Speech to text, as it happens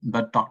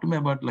But talk to me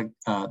about like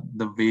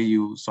the way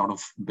you sort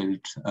of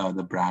built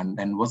the brand,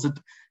 and was it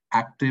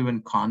active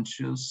and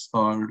conscious,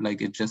 or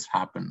like it just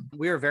happened?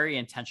 We were very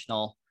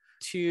intentional.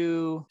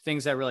 Two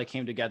things that really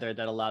came together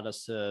that allowed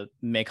us to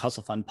make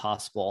Hustle Fund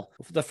possible.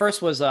 The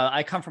first was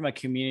I come from a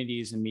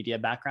communities and media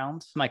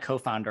background. My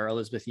co-founder,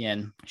 Elizabeth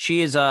Yin,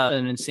 she is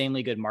an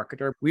insanely good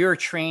marketer. We were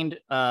trained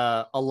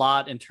a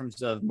lot in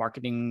terms of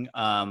marketing,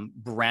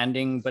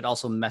 branding, but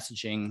also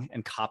messaging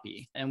and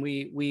copy. And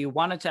we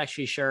wanted to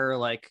actually share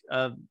like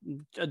a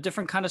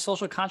different kind of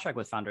social contract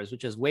with founders,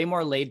 which is way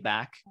more laid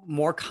back,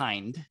 more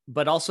kind,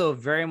 but also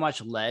very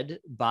much led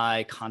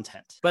by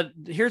content. But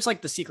here's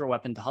like the secret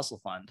weapon to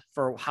Hustle Fund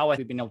for how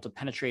we've been able to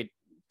penetrate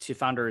to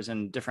founders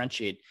and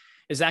differentiate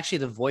is actually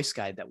the voice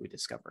guide that we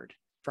discovered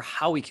for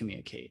how we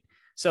communicate.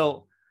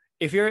 So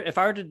if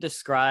I were to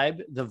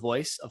describe the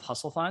voice of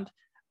Hustle Fund,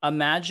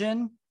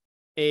 imagine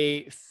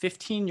a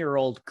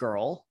 15-year-old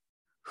girl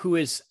who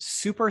is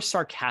super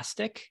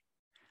sarcastic,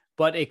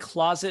 but a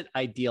closet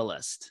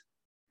idealist.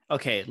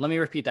 Okay, let me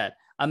repeat that.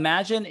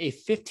 Imagine a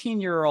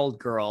 15-year-old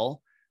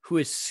girl who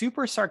is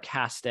super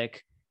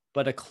sarcastic,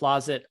 but a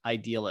closet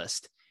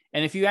idealist.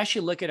 And if you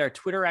actually look at our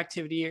Twitter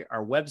activity,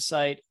 our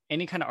website,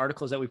 any kind of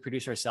articles that we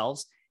produce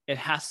ourselves, it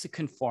has to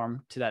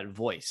conform to that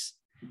voice.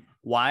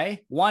 Why?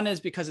 One is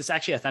because it's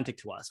actually authentic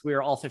to us. We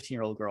are all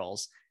 15-year-old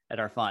girls at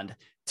our fund.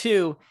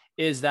 Two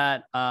is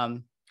that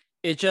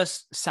it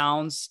just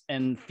sounds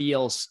and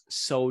feels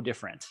so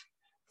different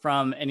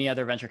from any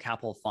other venture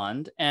capital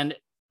fund. And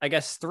I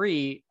guess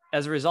three,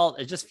 as a result,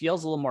 it just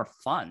feels a little more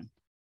fun,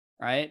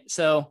 right?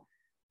 So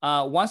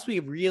once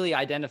we really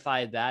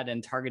identified that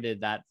and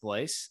targeted that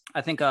voice, I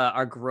think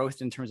our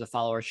growth in terms of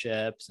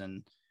followerships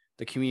and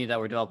the community that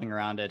we're developing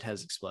around it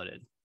has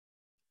exploded.